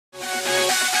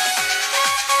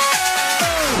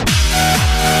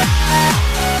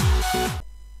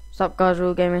Sup guys,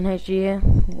 Real Gaming HG here.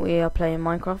 We are playing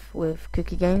Minecraft with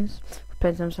Cookie Games. We're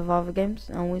playing some survival games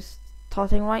and we're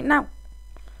starting right now.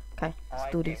 Okay,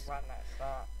 let's do this.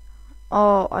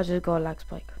 Oh, I just got a lag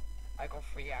spike. I got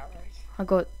 3 arrows. I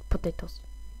got potatoes.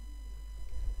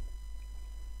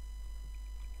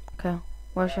 Okay,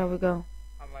 where shall we go?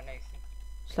 I'm right next to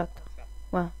you. Slut.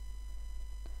 Where?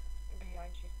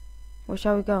 Behind you. Where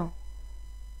shall we go?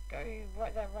 Go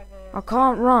right there, right there. I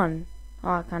can't run. Oh,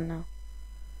 I can now.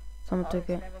 Someone took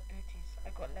it. Leather booties. I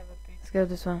got leather booties. Let's go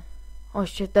this way. Oh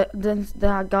shit,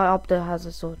 that guy up there has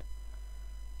a sword.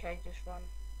 Okay, just run.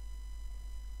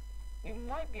 You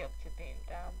might be able to beat him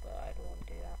down, but I don't want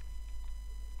to do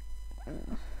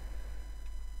that.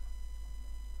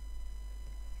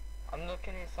 I'm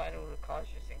looking inside all the cars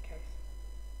just in case.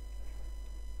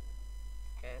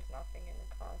 Okay, there's nothing in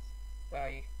the cars. Where are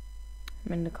you?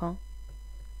 I'm in the car.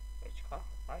 Which car?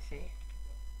 I see.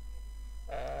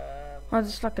 Oh,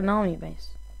 it's like an army base.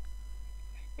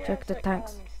 Yeah, Check it's the like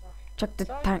tanks. army stuff. Check the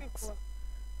Some tanks. people-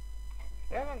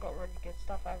 We haven't got really good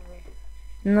stuff, have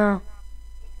we? No.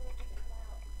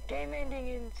 Game ending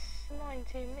in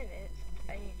 19 minutes.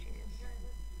 Ages.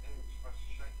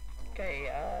 Okay,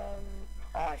 oh,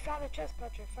 I found a chest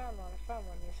patch. I found one.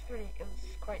 It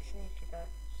was quite sneaky though.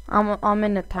 I'm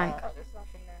in the tank. Oh, there's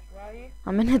nothing there. Where are you?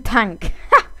 I'm in a tank.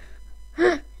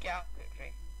 Get out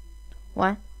quickly.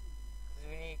 Why? Because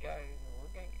we need to go.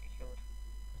 We're going to get killed.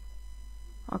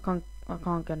 I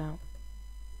can't get out.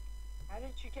 How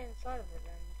did you get inside of it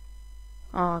then?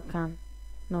 Oh, I can.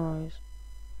 No worries.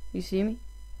 You see me?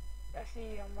 I see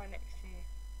you. I'm right next to you.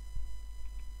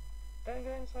 Don't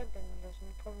go inside then. There's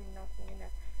probably nothing in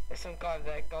there. There's some guy with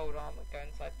their gold armor. Go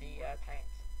inside the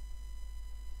tanks.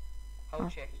 Hold Oh.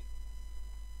 shift.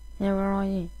 Yeah, where are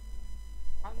you?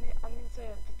 I'm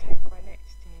inside of the tank right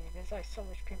next to you. There's like so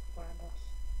much people around us.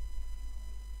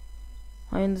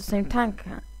 Are you in the same tank?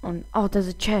 Oh, there's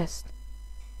a chest.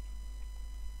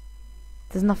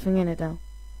 There's nothing in it though.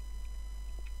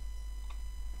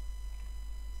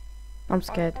 I'm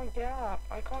scared. I can't get up.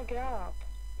 I can't get up.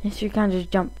 Yes, you can just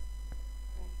jump.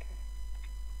 Okay.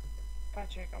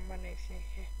 Patrick, I'm right next to you.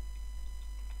 Here.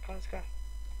 Come, let's go.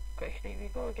 Quickly, we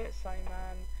gotta get some,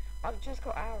 man. I've just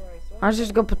got arrows. I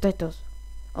just got potatoes.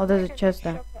 Oh, there's a Why chest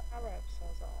don't there. you shove the arrow up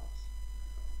someone's arse?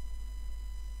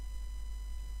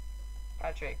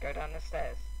 Patrick, go down the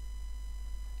stairs.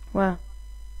 Where?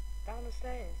 Down the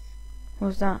stairs.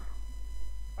 What's that?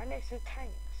 Right next to the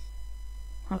tanks.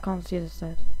 I can't see the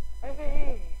stairs. Over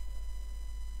here.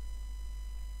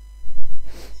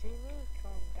 See me?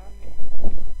 Come on, down here.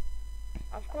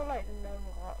 I've got like no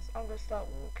hearts. I'm gonna start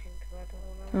walking because I don't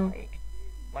wanna like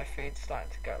my food's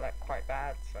starting to go like quite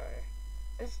bad. So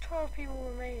there's 12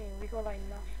 people remaining. We got like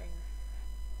nothing.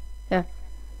 Yeah.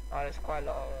 Oh, there's quite a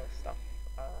lot of stuff.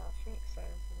 I think so.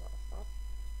 There's a lot of stuff.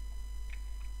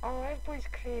 Oh, everybody's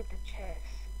cleared the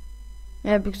chest.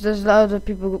 Yeah, because there's other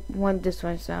people who went this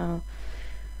way, so...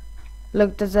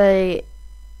 Look, there's a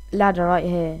ladder right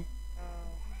here.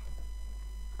 Oh.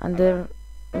 And there...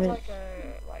 There's like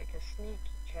a sneaky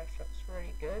chest that's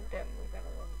really good. Then we're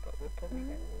gonna win, but we're probably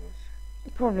gonna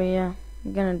lose. Probably, yeah.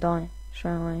 We're gonna die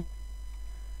straight away.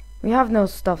 We have no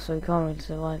stuff, so we can't really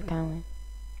survive, can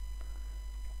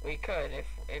we? We could if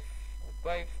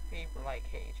both people like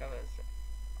hit each other's.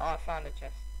 Oh, I found a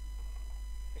chest.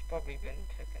 It's probably been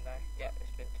taken though. Yeah,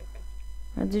 it's been taken.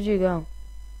 Where did you go?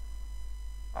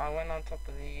 I went on top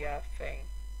of the thing.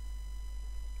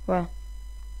 Where?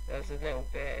 There's a little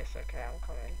bit. It's okay. I'm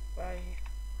coming. Where are you?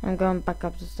 I'm going back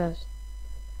up the stairs.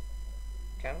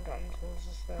 Okay, I'm going towards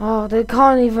the stairs. Oh, they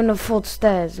can't even afford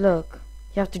stairs, look.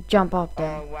 You have to jump up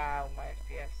there. Oh wow, my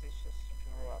FPS is just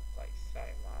dropped like so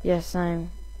much. Yeah, same.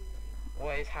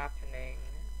 What is happening?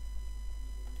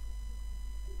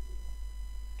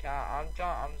 Okay, I'm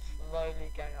slowly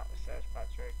going up the stairs,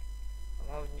 Patrick. I'm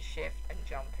holding shift and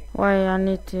jumping. Why I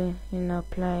need to,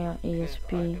 play a Because I ESP.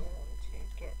 don't want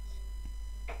to get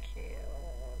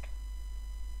killed.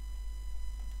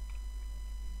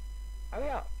 Hurry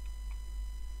up.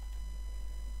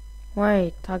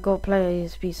 Wait, I got play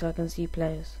ESP so I can see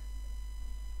players.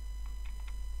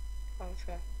 Let's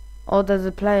go. Oh, there's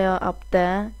a player up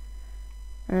there.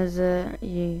 And there's a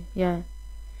you, yeah.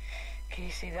 Can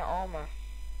you see the armor?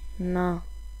 No.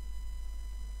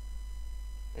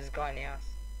 There's a guy in the house.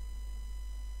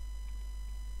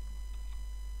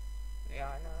 Yeah,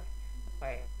 I know.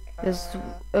 Wait. There's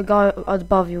a guy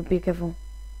above you, be careful.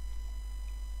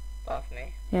 Above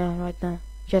me. Yeah, right there.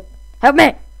 Shit. Help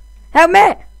me! Help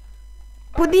me!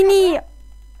 Pudini!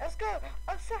 Let's go!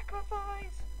 On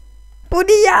sacrifice!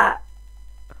 Pudia!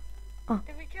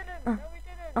 Did we kill him? No, we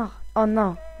didn't. Oh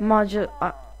no. Marge,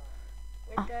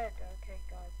 You're dead. Okay,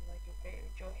 guys, like your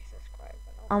favorite joy, subscribe.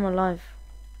 I'm alive.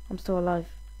 I'm still alive.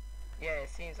 Yeah, it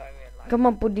seems like we're alive. Come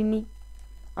on, Budini.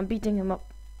 I'm beating him up.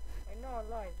 We're not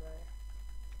alive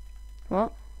though.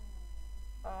 What?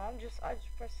 Oh, I just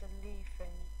pressed the leave thing.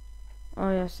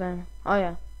 Oh yeah, same. Oh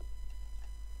yeah.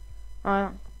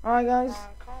 Alright guys. I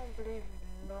can't believe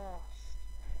we lost.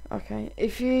 Okay,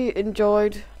 if you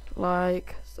enjoyed,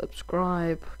 like,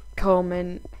 subscribe,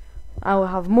 comment. I will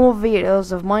have more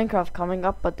videos of Minecraft coming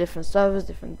up, but different servers,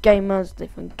 different gamers,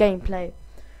 different gameplay,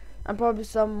 and probably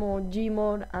some more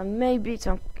Gmod and maybe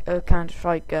some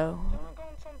Counter-Strike Go. Do you wanna go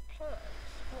on some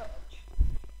splurge?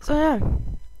 So yeah,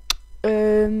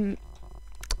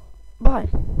 bye.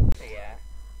 So yeah.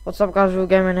 What's up guys, we're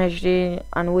Gaming HD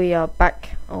and we are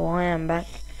back, or I am back,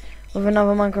 with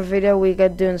another Minecraft video. We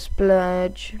get doing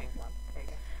Splurge.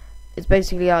 It's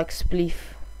basically like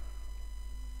Spleef,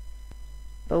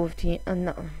 but with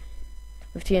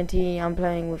TNT. I'm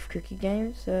playing with Cookie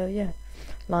Games, so yeah,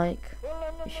 like,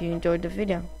 if you enjoyed the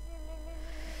video.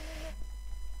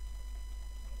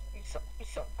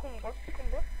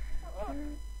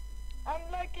 I'm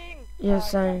lagging. Yeah,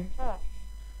 same.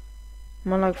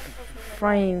 My like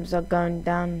frames are going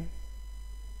down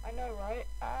I know, right?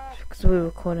 because we're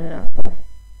recording it as well.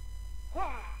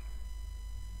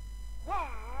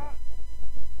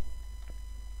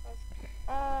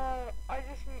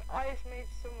 I just made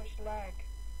so much lag.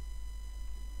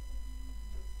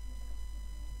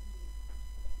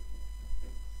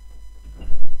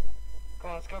 Come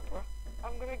on, let's go, bro.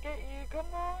 I'm gonna get you. Come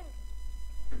on.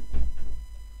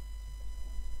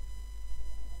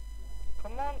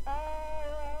 Come on.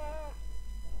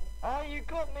 Oh, you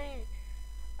got me.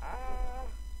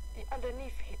 The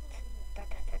underneath hit.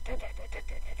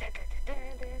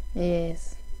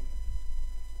 Yes.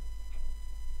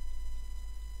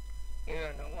 You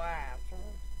don't know why I'm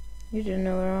fool. You don't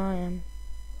know where I am.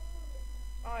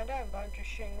 I don't, but I'm just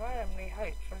shooting randomly,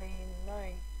 hopefully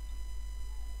knowing.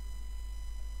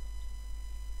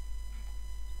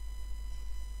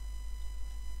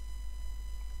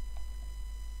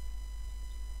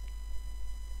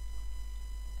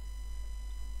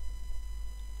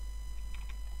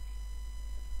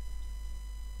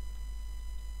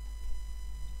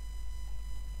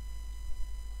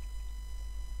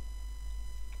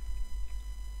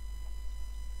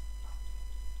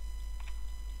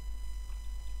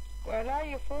 Where are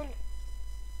you, fool?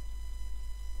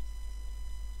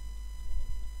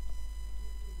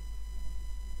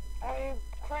 I'm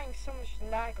crying so much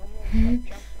lag, I'm almost like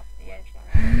jumping off the edge now.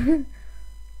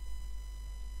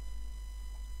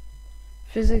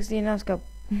 316, let's go.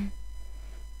 Emoji.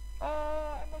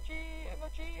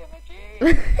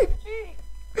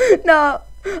 No,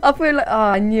 I feel like,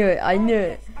 I knew it, I knew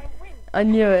it, Yes, I win. I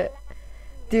knew it.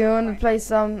 Do you want to play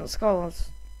some skulls?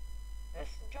 Do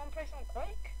you want to play some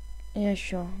Quake? Yeah,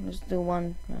 sure. Let's do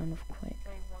one round of Quake.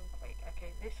 Play one Quake.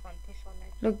 Okay, this one.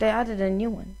 Look, they added a new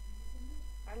one.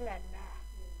 Nah.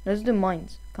 Let's do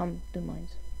mines. Come, do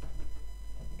mines.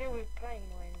 Yeah, we're playing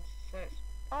mines, so it's...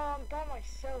 Oh, I'm by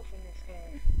myself in this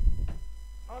game.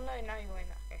 Oh no, now you win.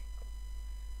 Okay, cool.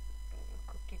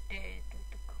 Cookie dead.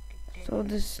 So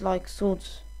this is like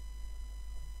swords.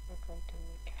 We're going to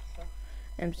make castle.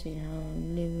 MC, how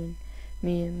I'm living.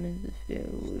 Me and Mrs.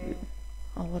 Field.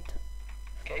 Oh, what?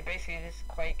 Okay, basically this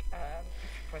Quake, if you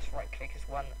press right click is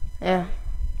one. Yeah.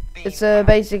 Beam It's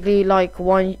basically like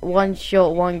one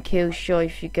shot, one kill shot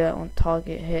if you get on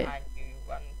target hit. and you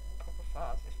run proper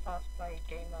fast. It's fast play,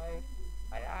 game mode,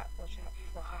 like that. Watch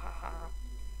out.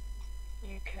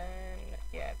 You can,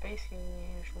 yeah, basically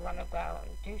you just run about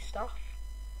and do stuff.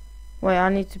 Wait, I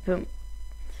need to put,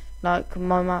 like,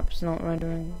 my map's not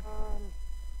rendering.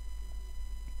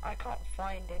 I can't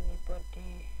find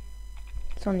anybody.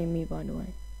 It's only me, by the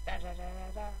way. It's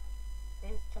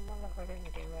a motherfucking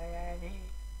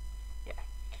yeah.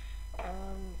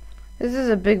 This is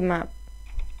a big map.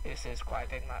 This is quite a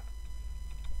big map.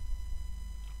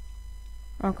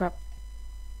 Oh crap.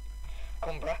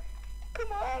 Come on, bruh.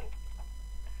 Come on.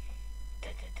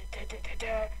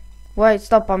 Wait,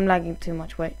 stop, I'm lagging too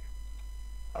much, wait.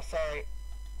 Oh, sorry.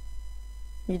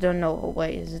 You don't know what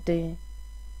wait is, do you?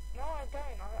 No, I don't.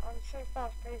 I'm so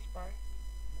fast paced, bro.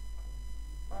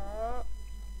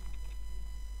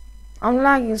 I'm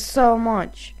lagging so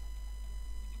much.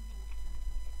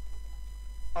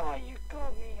 Oh, you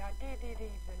got me. I didn't even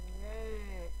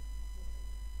know.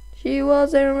 She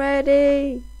wasn't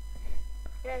ready.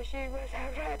 Yeah, she was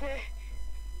ready.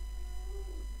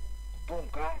 Boom,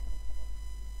 bruh.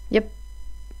 Yep.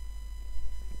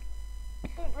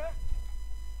 Boom, bruh.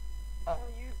 Oh,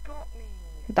 you got me.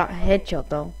 That headshot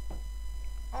though.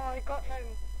 Oh,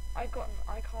 I I can't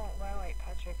wait,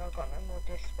 Patrick. I've got no more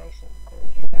disk space in the cord.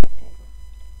 You have to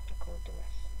record the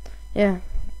rest. Yeah.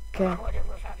 Okay. Record it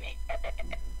without me.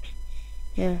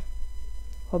 Yeah.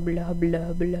 Hobla hobla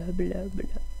hobla hobla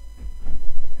hobla.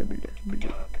 Hobla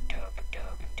hobla.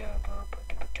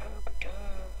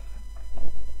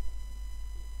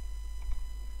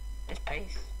 This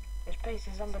pace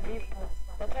is unbelievable.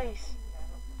 The pace.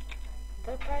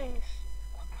 Pace.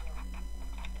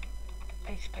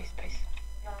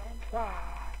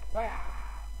 Wow.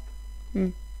 Hmm.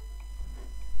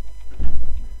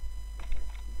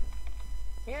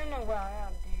 You don't know where I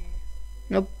am, do you?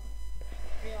 Nope.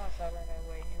 Yeah, I don't know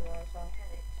where you are, so.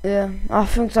 Yeah, I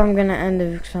think I'm gonna end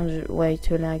it because it's way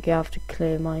too laggy. I have to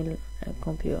clear my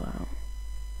computer out.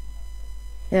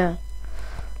 Yeah.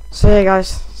 So yeah,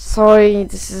 guys. Sorry,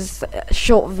 this is a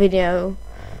short video,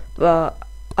 but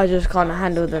I just can't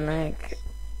handle the lag.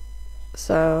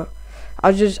 So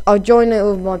I'll join it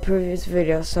with my previous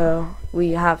video. So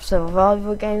we have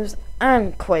survival games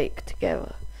and Quake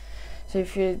together. So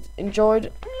if you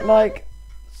enjoyed, like,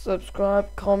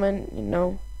 subscribe, comment. You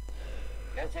know.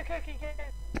 Go to Cookie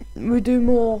Game. We do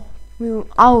more.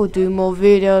 I'll do more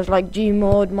videos like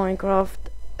Gmod, Minecraft,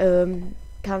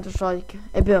 Counter Strike,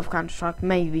 a bit of Counter Strike,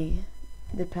 maybe,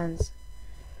 depends.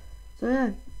 So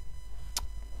yeah,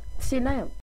 see you later.